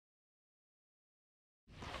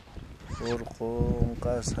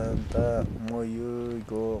Urqunqa santa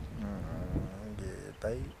muyuyku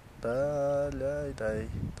talay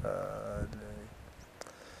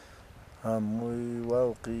hamuy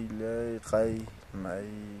wawqillay qay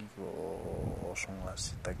mayku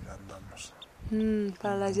osunasita andamos.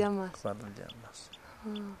 Para las llamas. Para las llamas.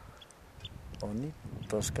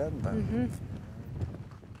 Bonitos cantan.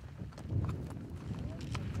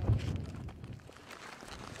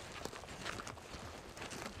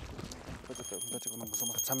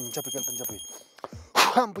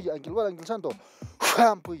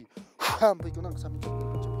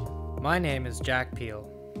 My name is Jack Peele.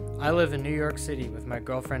 I live in New York City with my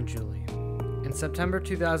girlfriend Julie. In September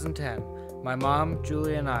 2010, my mom,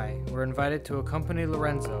 Julie, and I were invited to accompany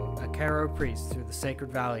Lorenzo, a Qero priest, through the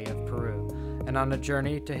Sacred Valley of Peru and on a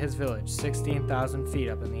journey to his village 16,000 feet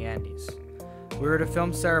up in the Andes. We were to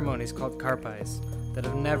film ceremonies called carpais that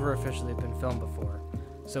have never officially been filmed before,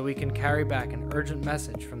 so we can carry back an urgent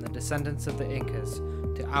message from the descendants of the Incas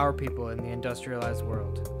to our people in the industrialized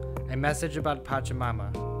world. A message about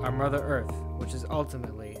Pachamama, our Mother Earth, which is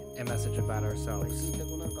ultimately a message about ourselves.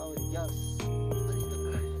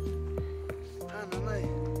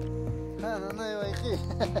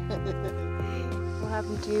 What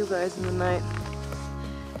happened to you guys in the night?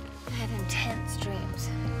 I had intense dreams,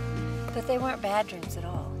 but they weren't bad dreams at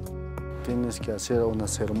all. Tienes que hacer una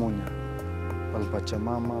ceremonia al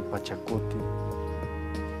Pachamama, Pachacuti,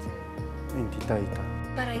 Intitaita.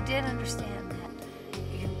 But I did understand that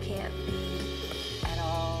you can't be at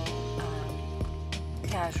all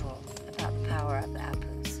casual about the power of the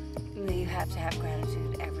apus. You have to have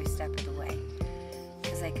gratitude every step of the way,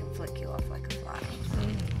 because they can flick you off like a fly.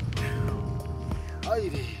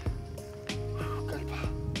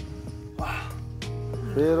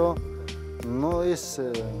 Pero no es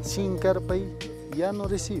sin carpa y ya no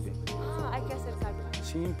recibe. Hay que hacer carpa.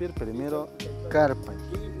 Siempre primero carpa.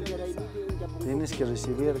 Tienes que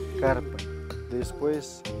recibir carpa.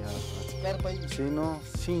 Después ya. Si no,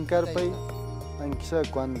 sin carpa, aunque sea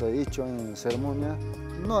cuando he hecho en ceremonia,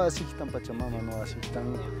 no asistan Pachamama, no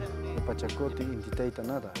asistan Pachacote, Intitaita,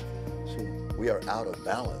 nada. Sí. We are out of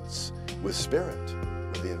balance with spirit,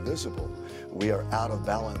 with the invisible. We are out of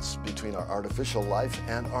balance between our artificial life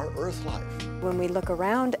and our earth life. When we look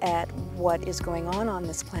around at what is going on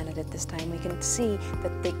this planet at this time, we can see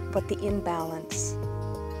that what the imbalance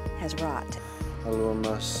has wrought.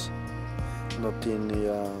 Algunas no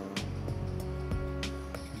tenían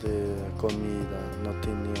de comida, no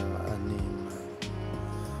tenían ánimo.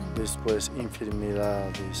 Después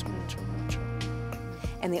enfermedades, mucho.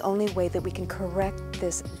 And the only way that we can correct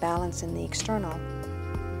this balance in the external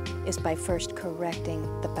is by first correcting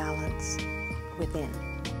the balance within.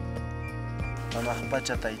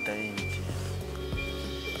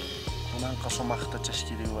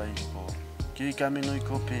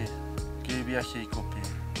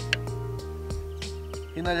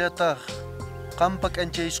 Hinallataq qampa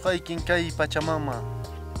k'anchayusqaykin kay Pachamama.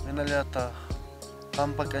 Hinallataq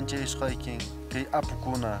qampa k'anchayusqaykin kay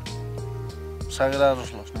apukuna.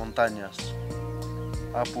 Sagrados las montañas.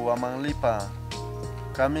 Apu Amanlipa.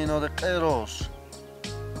 Camino de Qeros.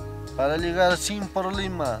 Para llegar sin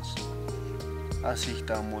problemas. Así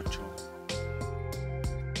está mucho.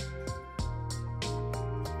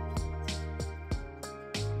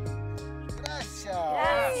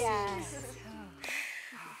 Gracias.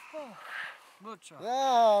 Mucho.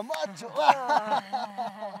 Yeah, macho.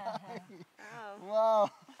 Wow.